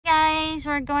guys,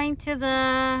 we're going to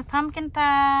the pumpkin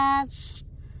patch.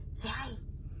 Say hi.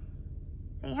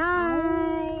 Say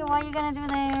hi. What are you gonna do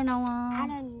there, Noah? I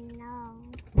don't know.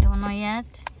 Don't know yet?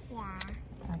 Yeah.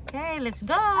 Okay, let's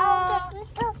go. Okay,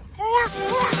 let's go. Hurry up,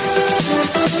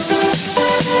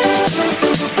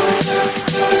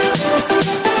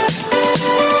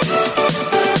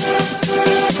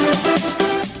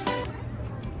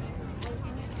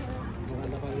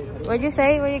 What'd you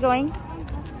say? Where are you going?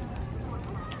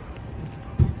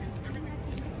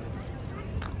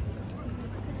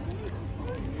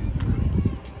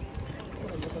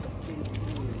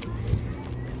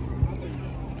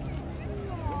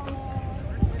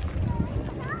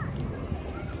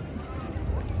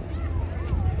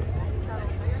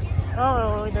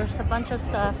 Oh, there's a bunch of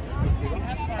stuff.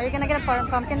 Are you gonna get a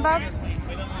pumpkin bag?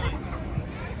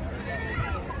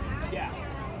 Yeah.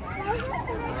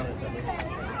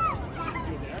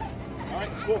 All right,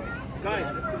 cool.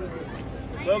 Guys,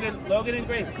 Logan and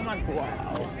Grace, come on.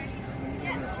 Wow.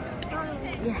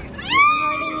 Yeah.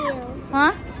 holding you.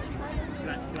 Huh?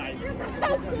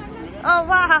 Oh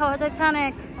wow,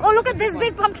 Titanic. Oh, look at this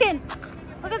big pumpkin.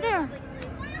 Look at there.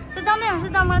 Sit down there.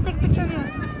 Sit down. I'm gonna take a picture of you.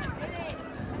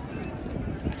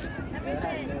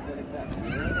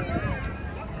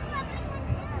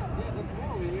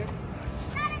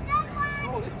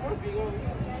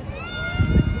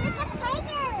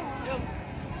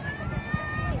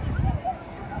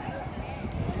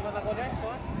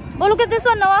 Oh, look at this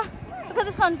one, Noah. Look at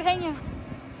this one behind you.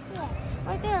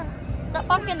 Right there. That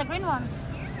pumpkin, the green one.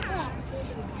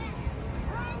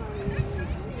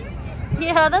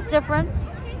 Yeah, that's different.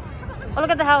 Oh,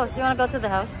 look at the house. You want to go to the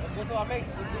house?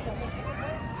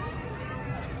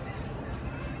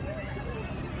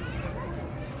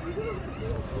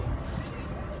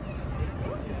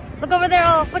 Look over there.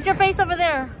 Oh, put your face over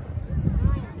there.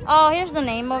 Oh, here's the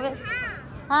name of it.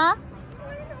 Huh?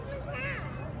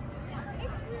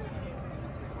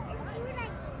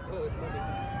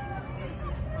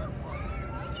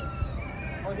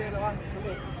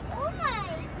 Oh my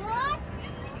God!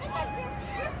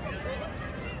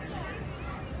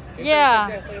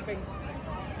 Yeah.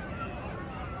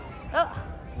 Oh.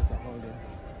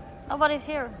 Nobody's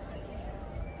here.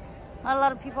 Not a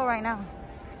lot of people right now.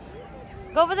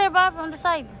 Go over there, Bob, on the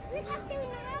side. Look at the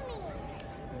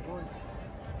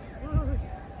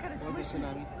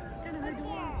tsunami.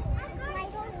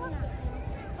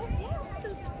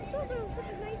 Those are such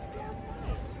a nice small size.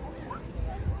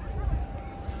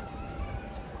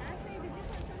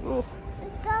 Ooh.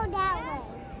 Let's go that way.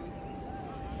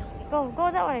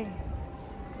 Go that way.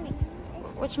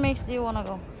 Which maze do you want to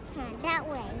go? That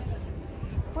way.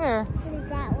 Where?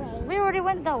 That way. We already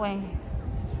went that way.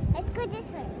 Let's go this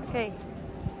way. Okay.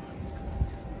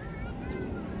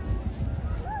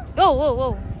 Go, whoa,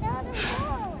 whoa.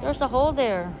 There's a hole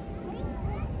there.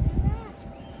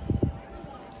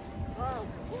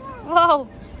 Whoa.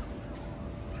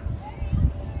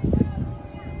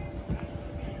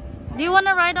 Do you want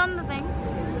to ride on the thing?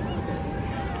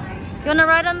 You want to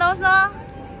ride on those now?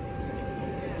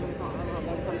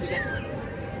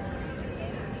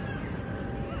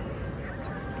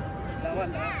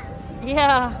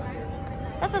 Yeah.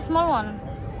 That's a small one.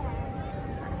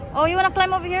 Oh, you want to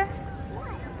climb over here?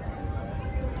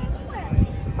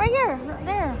 Right here.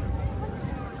 There.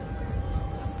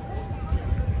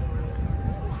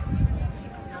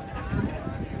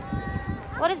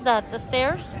 What is that? The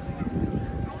stairs?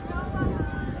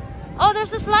 Oh,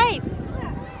 there's a slide.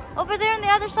 Over there on the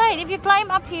other side. If you climb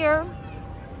up here,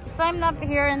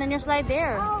 and then you slide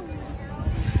there. Oh,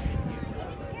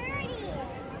 dirty.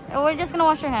 Oh, we're just gonna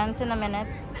wash your hands in a minute.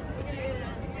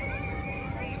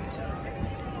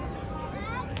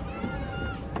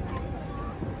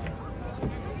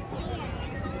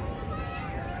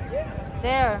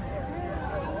 There.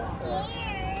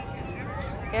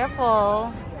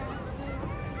 Careful.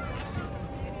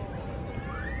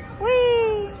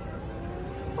 Whee!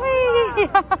 Whee!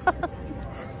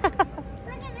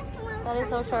 That is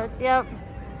so short. Yep.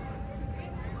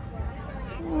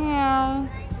 Yeah.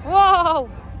 Whoa!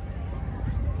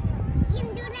 You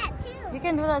can do that too. You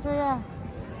can do that too, yeah.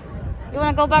 You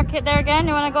want to go back there again?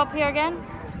 You want to go up here again?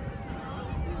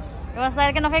 You want to slide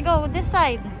again? Okay, go this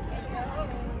side.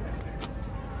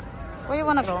 Where you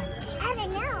want to go? I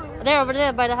don't know. There, over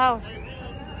there, by the house.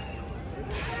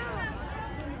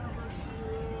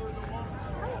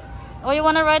 Oh, you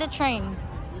want to ride a train?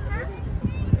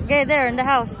 Okay, there, in the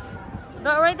house.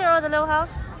 Right there, oh, the little house.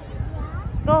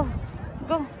 Go.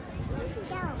 Go.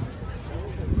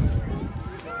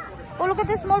 Oh, look at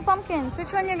these small pumpkins.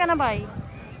 Which one you gonna buy?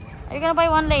 Are you gonna buy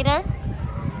one later?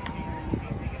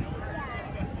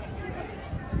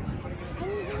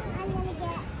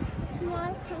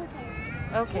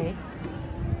 Okay.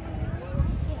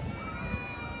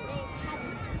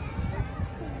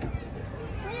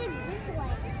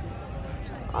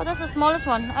 Oh, that's the smallest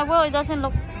one. Well, it doesn't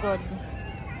look good.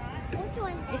 Which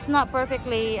one? It's not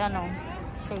perfectly,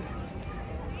 shaped.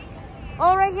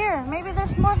 Oh, right here. Maybe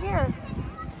there's more here.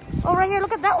 Oh, right here.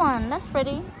 Look at that one. That's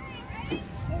pretty.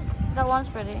 That one's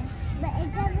pretty. But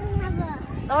it doesn't have a...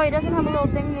 Oh, it doesn't have a little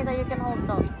thingy that you can hold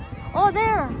though. Oh,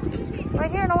 there.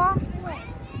 Right here, Noah. What?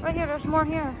 Right here. There's more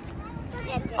here. Look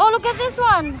at this. Oh, look at this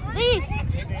one. These.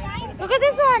 Look at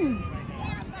this one.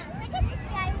 Look at this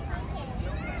giant pumpkin.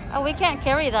 Oh, we can't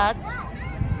carry that.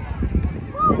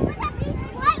 Whoa, look at these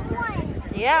white ones.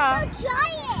 Yeah. So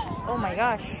giant. Oh my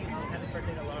gosh.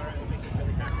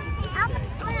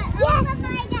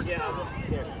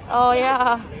 Oh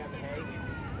yeah.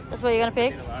 That's what you're gonna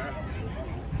pick?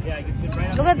 Yeah, you can sit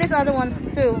right Look at these other ones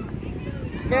too.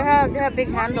 They have big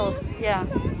handles. Yeah.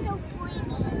 This one's so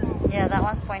pointy. Yeah, that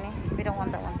one's pointy. We don't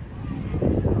want that one.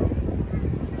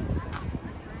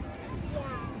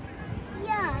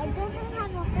 Yeah, it doesn't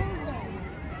have a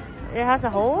holder. It has a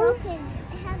hole? Broken.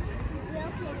 It has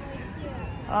broken right here.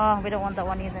 Oh, we don't want that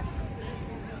one either.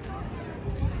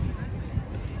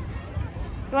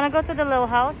 You wanna go to the little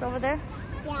house over there?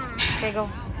 Yeah. Okay, go.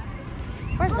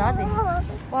 Where's Daddy? Oh,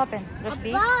 What happened? There's a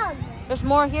bees? bug. There's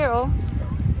more here, oh.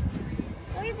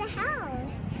 Where's the house?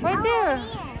 Right Oh, there.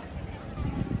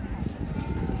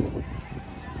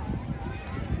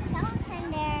 Someone's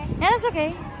in there. Yeah, that's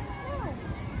okay. Oh.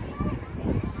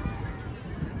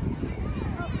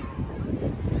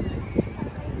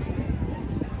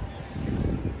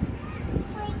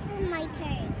 Wait for my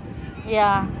turn.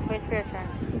 Yeah, wait for your turn.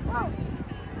 Whoa.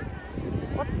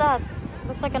 What's that?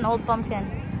 Looks like an old pumpkin.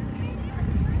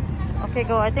 Okay,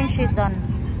 go. I think she's done.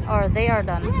 Or they are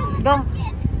done. Go.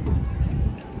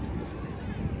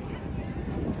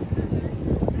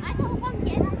 I saw a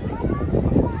pumpkin.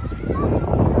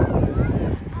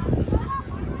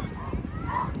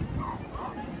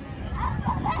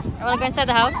 I wanna go inside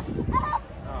the house?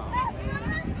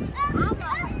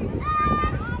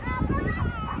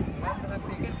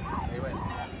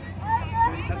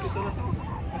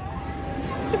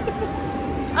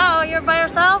 Oh, you're by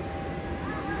yourself?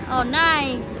 Oh,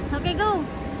 nice. Okay, go.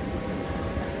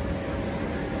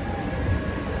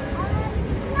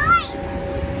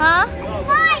 Huh?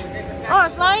 Slide. Oh,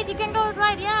 slide? You can go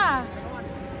slide, yeah.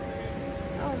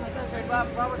 Oh my gosh. Go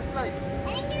out with the slide.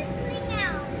 I think it's slid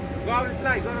now. Go out with the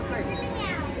slide. Go on the slide. Slid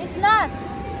now. It's not.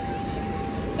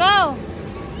 Go.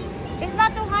 It's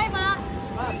not too high, Ma.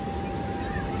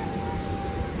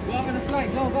 Go out with the slide.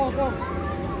 Go, go, go.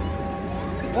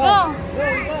 Go. Go,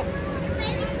 go.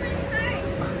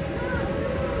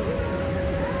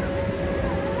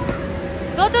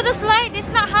 Go to the slide. It's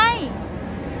not high.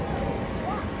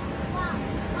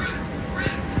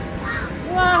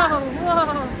 Whoa,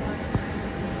 whoa.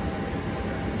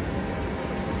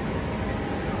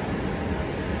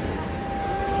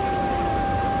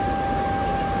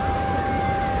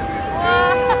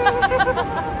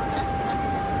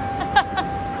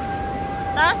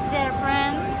 That's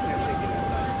different.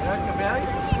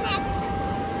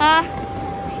 Huh?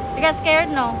 You got scared?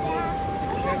 No.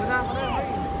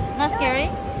 Not scary? I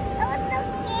was so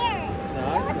scared. It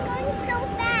was going so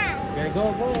fast. Okay, go,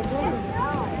 go, go.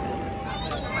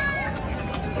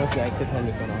 Okay, I can turn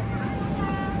this one off.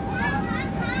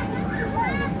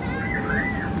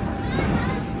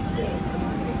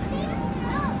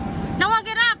 Noah,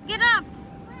 get up, get up.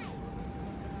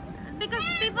 Because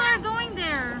people are going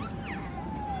there.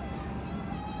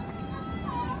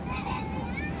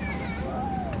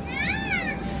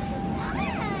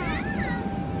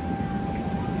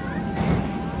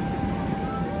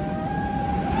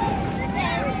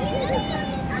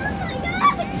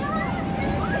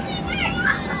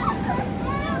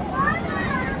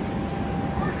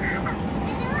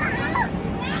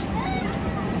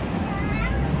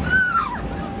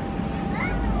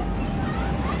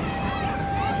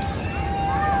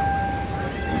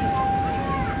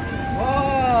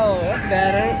 Whoa, that's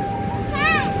better.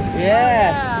 Yeah.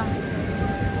 Yeah.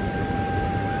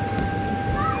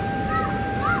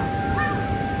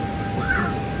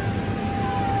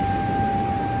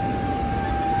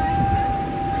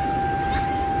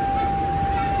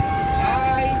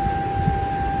 Hi.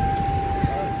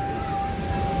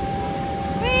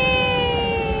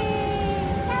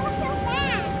 That was so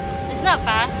fast. It's not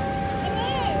fast. It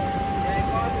is.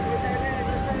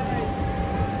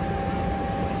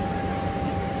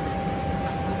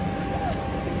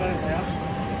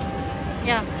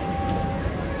 Yeah.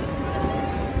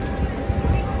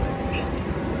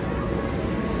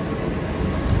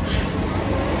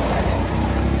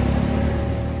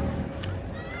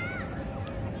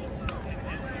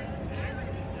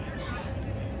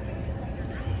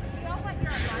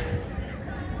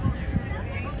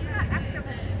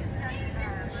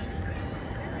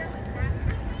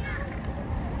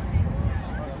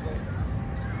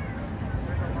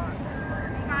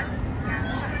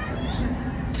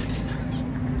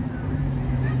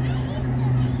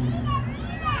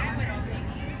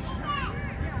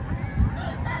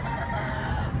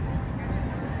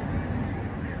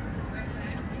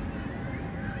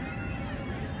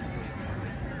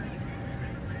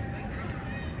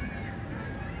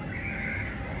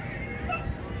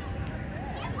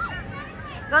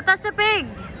 Go touch the pig.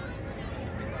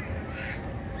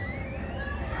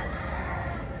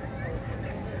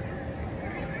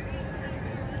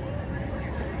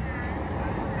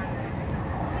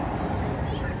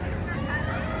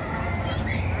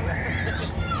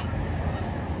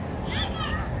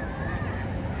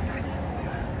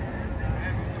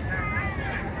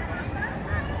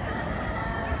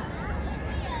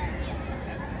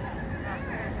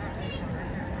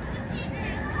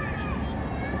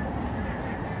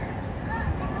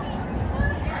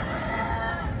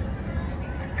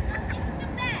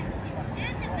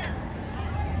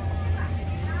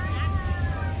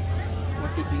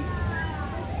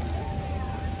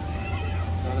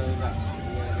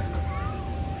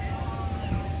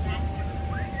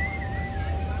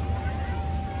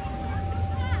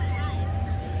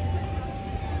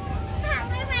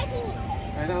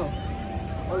 I know.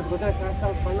 Oh, go there.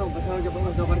 Pasal panong, pasal je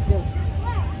panong jauh parkir.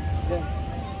 There.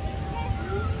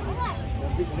 The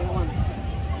big red one.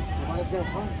 The one there.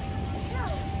 Come.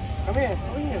 Come here.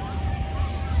 Come here.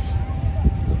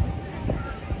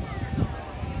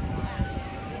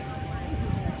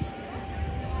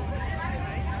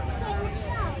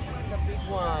 The big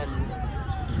one.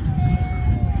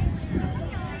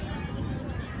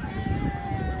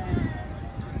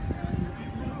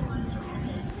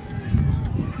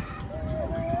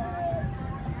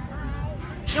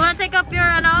 You wanna take up your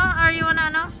or you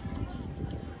wanna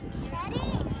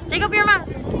take up your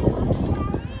mask?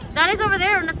 Daddy's over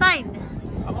there on the side.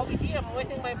 I'm over here. I'm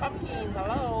waiting my pumpkin.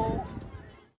 Hello.